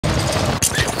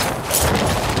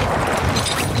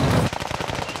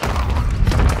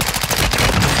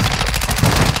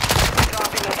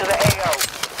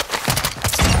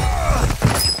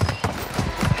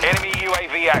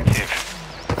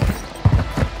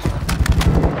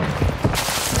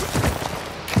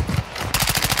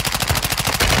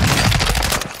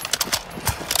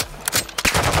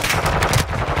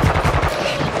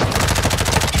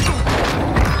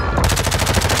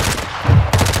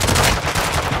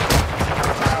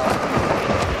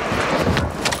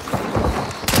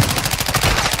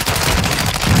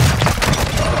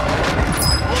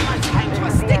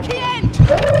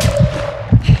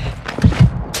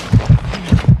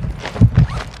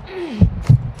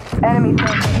Enemy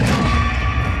soldier.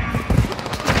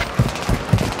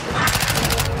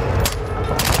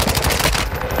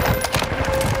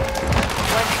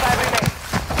 25 remain.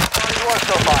 Solid work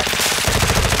so far.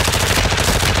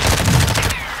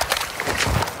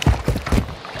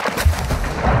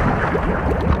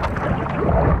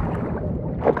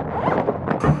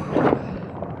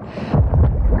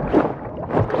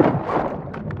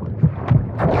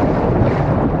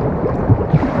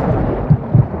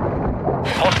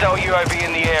 Hostile UAV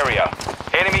in the area.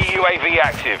 Enemy UAV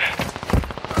active.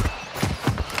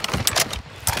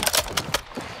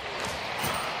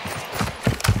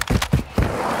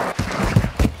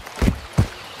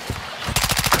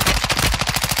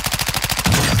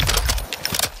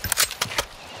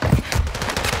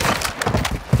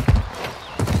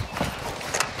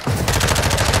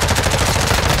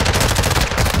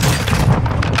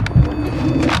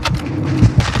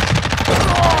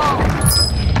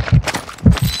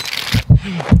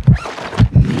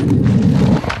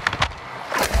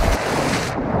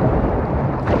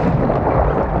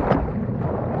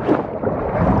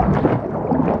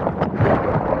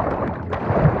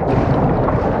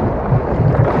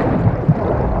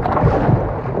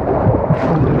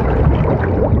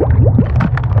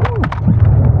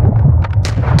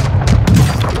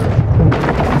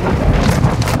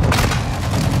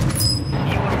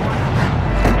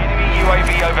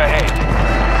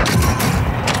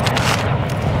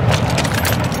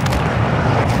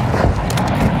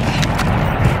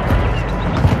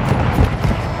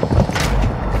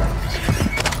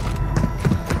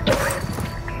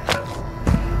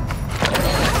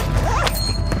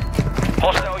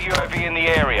 Hostile UAV in the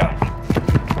area.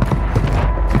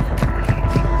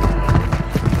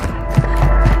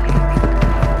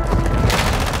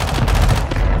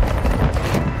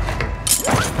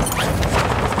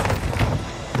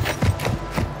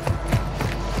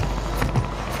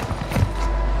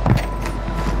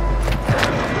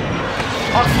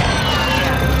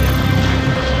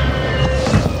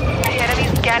 The enemy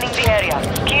scanning the area.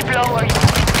 Keep low or you...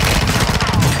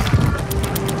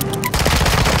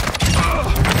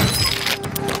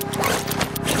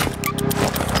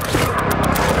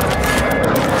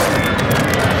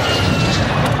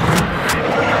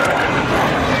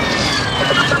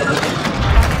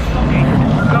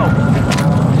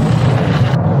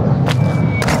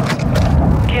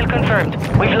 Confirmed.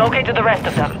 We've located the rest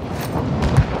of them.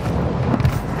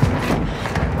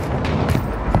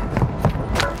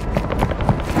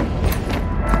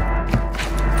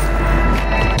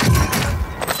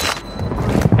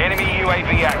 Enemy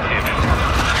UAV active.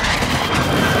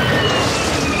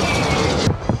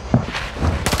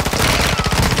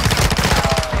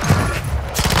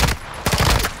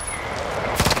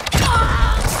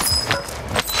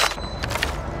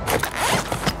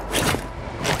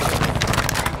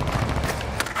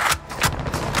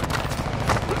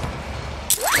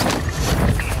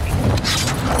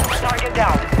 Target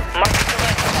down. Mark the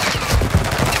rest of them.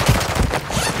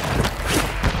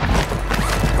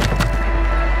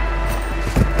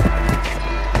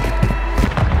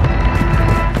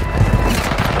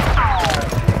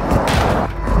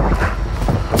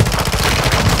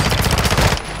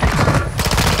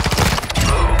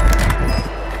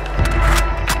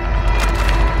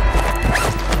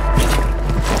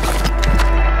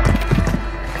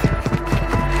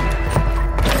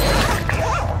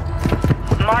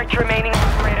 March remaining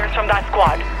operators from that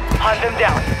squad. Hunt them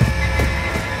down.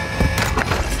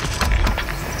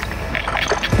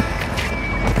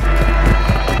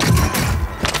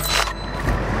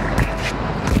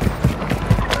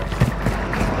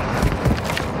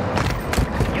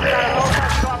 You got a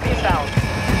low-cost drop inbound.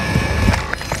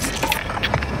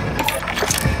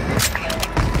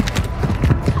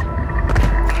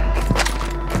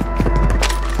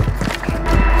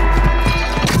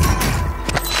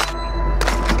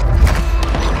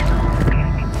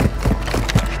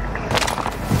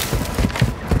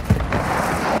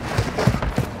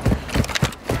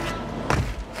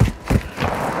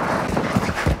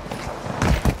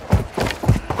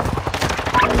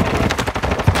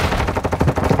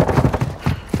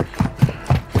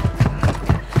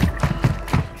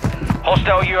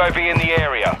 Hostile UAV in the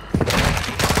area.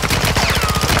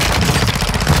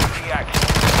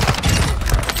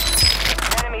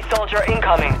 Enemy soldier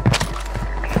incoming.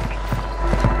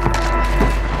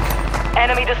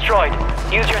 Enemy destroyed.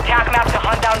 Use your attack map to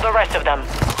hunt down the rest of them.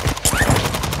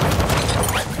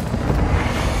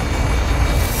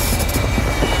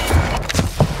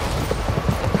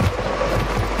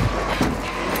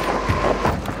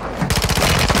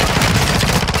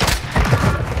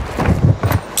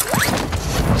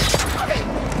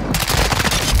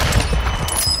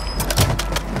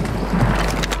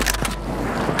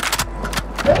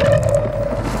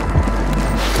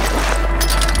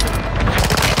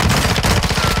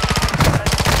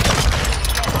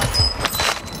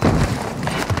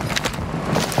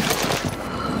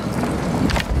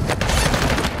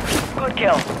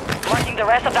 the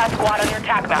rest of that squad on your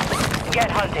TAC map. Get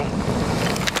hunting.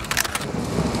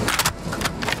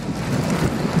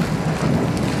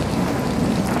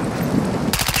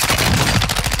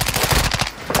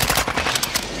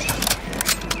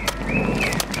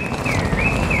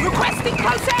 Requesting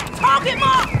close-air target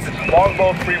marked!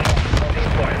 Longbow 3-1.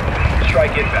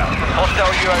 Strike inbound.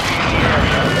 Hostile UAV in the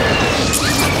area.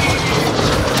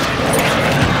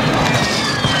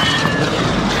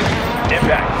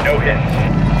 Impact. No hits.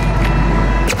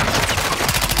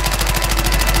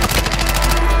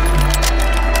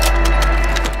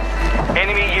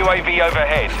 Enemy UAV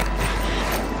overhead.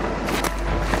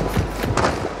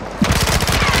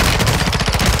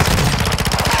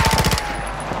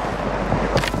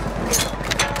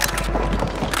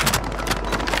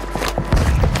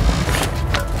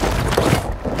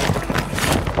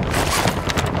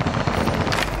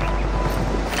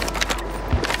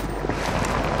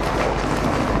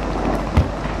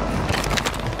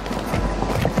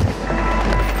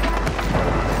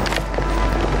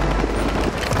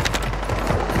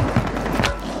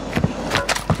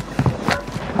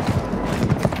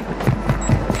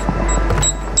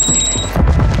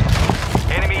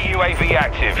 UAV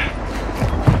active.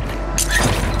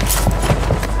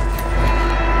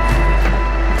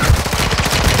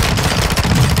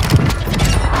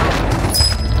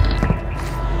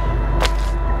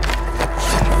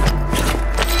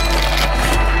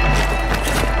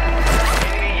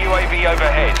 Enemy UAV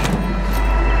overhead.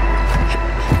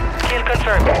 Kill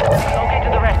confirmed. Locate to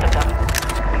the rest of them.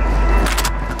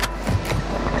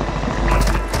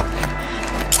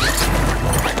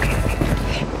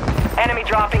 Enemy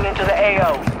dropping into the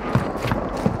AO.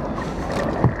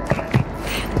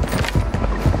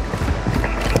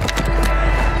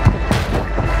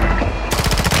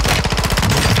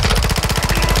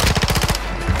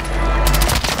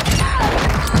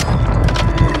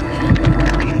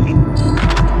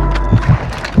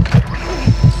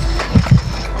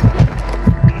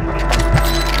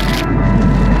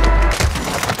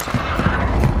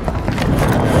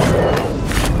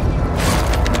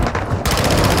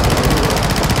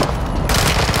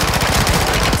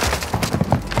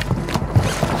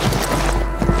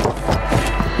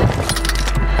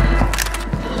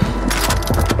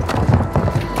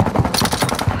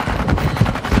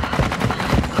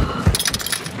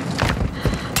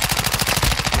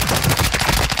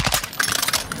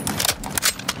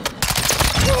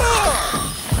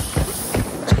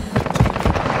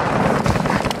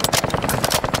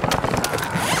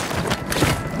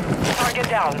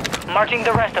 Down, marching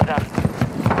the rest of them.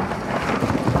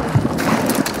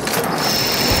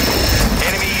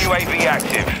 Enemy UAV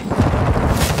active.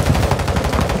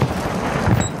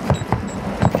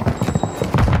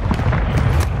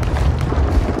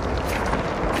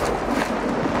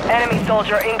 Enemy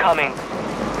soldier incoming.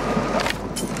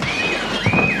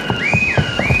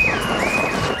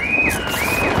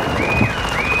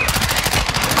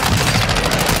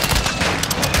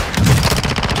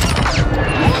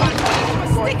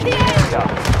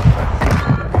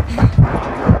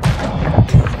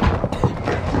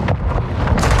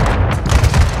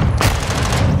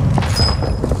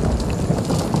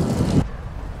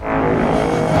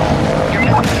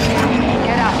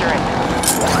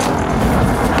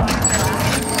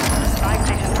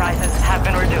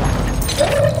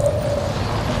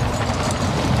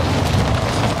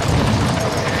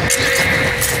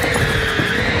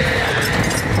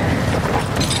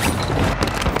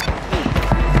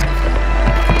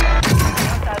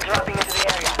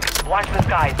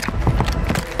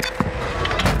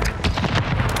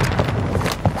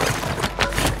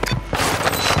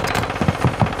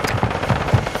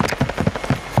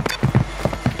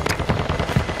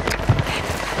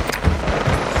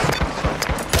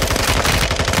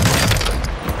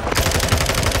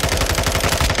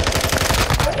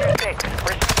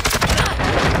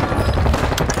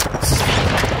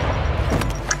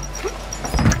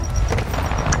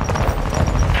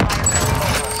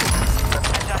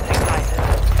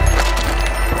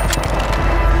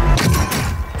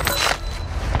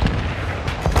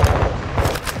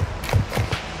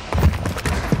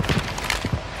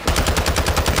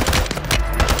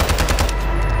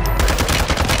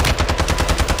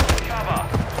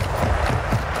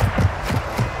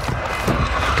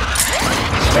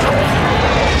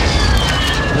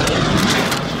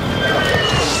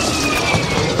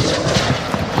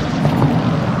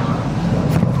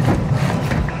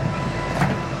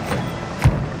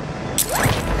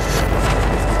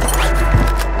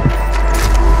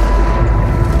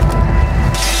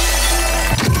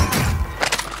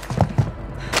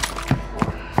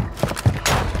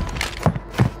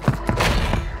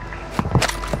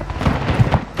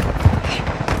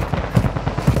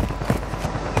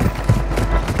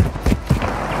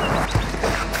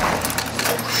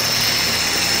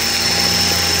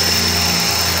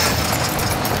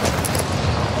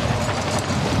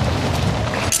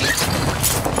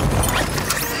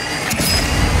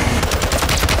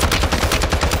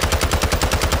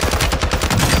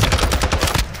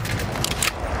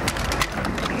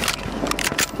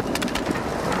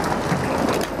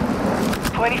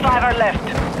 25 are left.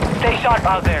 Stay sharp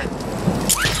out there.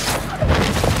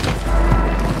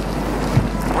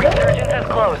 Resurgence has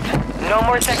closed. No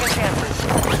more second chances.